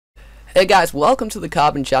Hey guys, welcome to the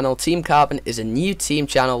KarboN channel. Team KarboN is a new team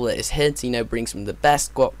channel that is here to, bring some of the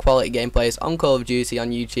best quality gameplays on Call of Duty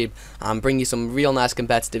on YouTube and bring you some real nice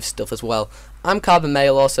competitive stuff as well. I'm KarboN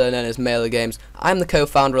Mail, also known as Mailer Games. I'm the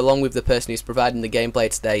co-founder along with the person who's providing the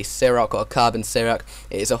gameplay today, Sirroc or KarboN Sirroc.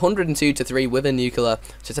 It is 102-3 with a nuclear,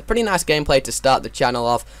 so it's a pretty nice gameplay to start the channel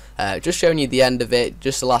off. Just showing you the end of it,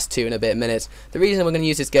 just the last 2 and a bit minutes. The reason we're going to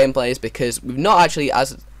use this gameplay is because we've not actually,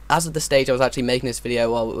 as of the stage I was actually making this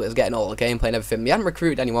video, while I was getting all the gameplay and everything, we hadn't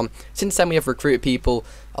recruited anyone. Since then we have recruited people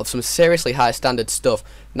of some seriously high standard stuff.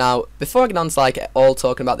 Now, before I get on to all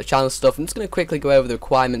talking about the channel stuff, I'm just going to quickly go over the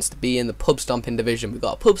requirements to be in the pub stomping division. We've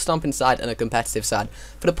got a pub stomping side and a competitive side.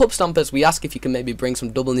 For the pub stompers, we ask if you can maybe bring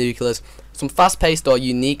some double nuclears, some fast paced or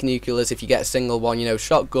unique nuclears if you get a single one,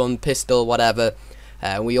 shotgun, pistol, whatever.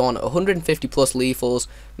 We want 150 plus lethals.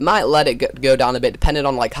 Might let it go down a bit depending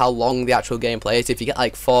on how long the actual gameplay is. If you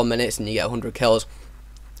get 4 minutes and you get 100 kills,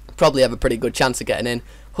 probably have a pretty good chance of getting in.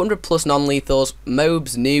 100 plus non-lethals,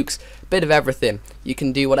 mobs, nukes, bit of everything. You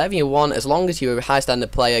can do whatever you want as long as you're a high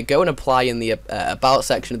standard player. Go and apply in the about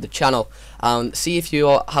section of the channel and see if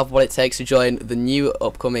you have what it takes to join the new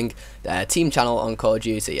upcoming team channel on Call of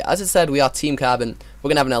Duty. As I said, we are Team KarboN. We're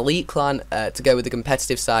going to have an elite clan to go with the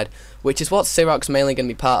competitive side, which is what Sirroc's mainly going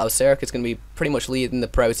to be part of. Sirroc is going to be pretty much leading the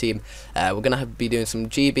pro team. We're going to be doing some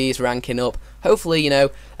GBs, ranking up. Hopefully,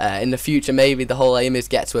 in the future, maybe the whole aim is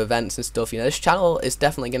get to events and stuff. This channel is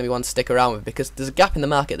definitely going to be one to stick around with because there's a gap in the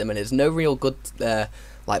market at the minute. There's no real good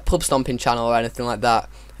pub stomping channel or anything like that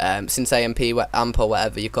since AMP or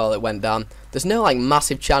whatever you call it went down. There's no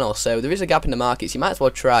massive channel, so there is a gap in the market, so you might as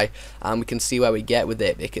well try and we can see where we get with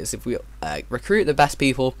it, because if we recruit the best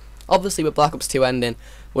people, obviously with Black Ops 2 ending,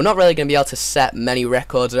 we're not really going to be able to set many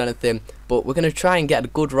records or anything, but we're going to try and get a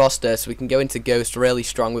good roster so we can go into Ghost really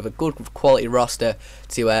strong with a good quality roster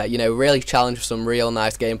to really challenge some real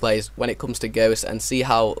nice gameplays when it comes to Ghost and see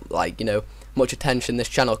how much attention this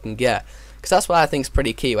channel can get. Because that's what I think is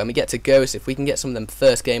pretty key. When we get to Ghost, if we can get some of them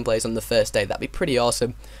first gameplays on the first day, that'd be pretty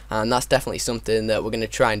awesome. And that's definitely something that we're going to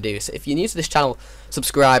try and do. So if you're new to this channel,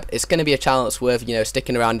 subscribe. It's going to be a channel that's worth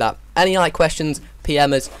sticking around at. Any questions,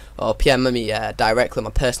 PM us or PM me directly on my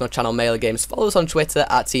personal channel, Mailer Games. Follow us on Twitter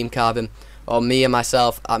at Team KarboN, or me and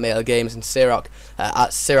myself at Mailer Games, and Sirroc at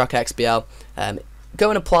SirrocXBL. Go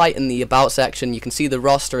and apply in the about section. You can see the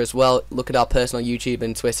roster as well. Look at our personal YouTube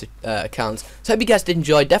and Twitter accounts. So I hope you guys did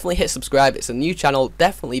enjoy. Definitely hit subscribe. It's a new channel.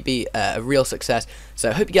 Definitely be a real success. So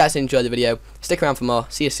I hope you guys enjoyed the video. Stick around for more.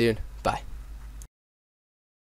 See you soon.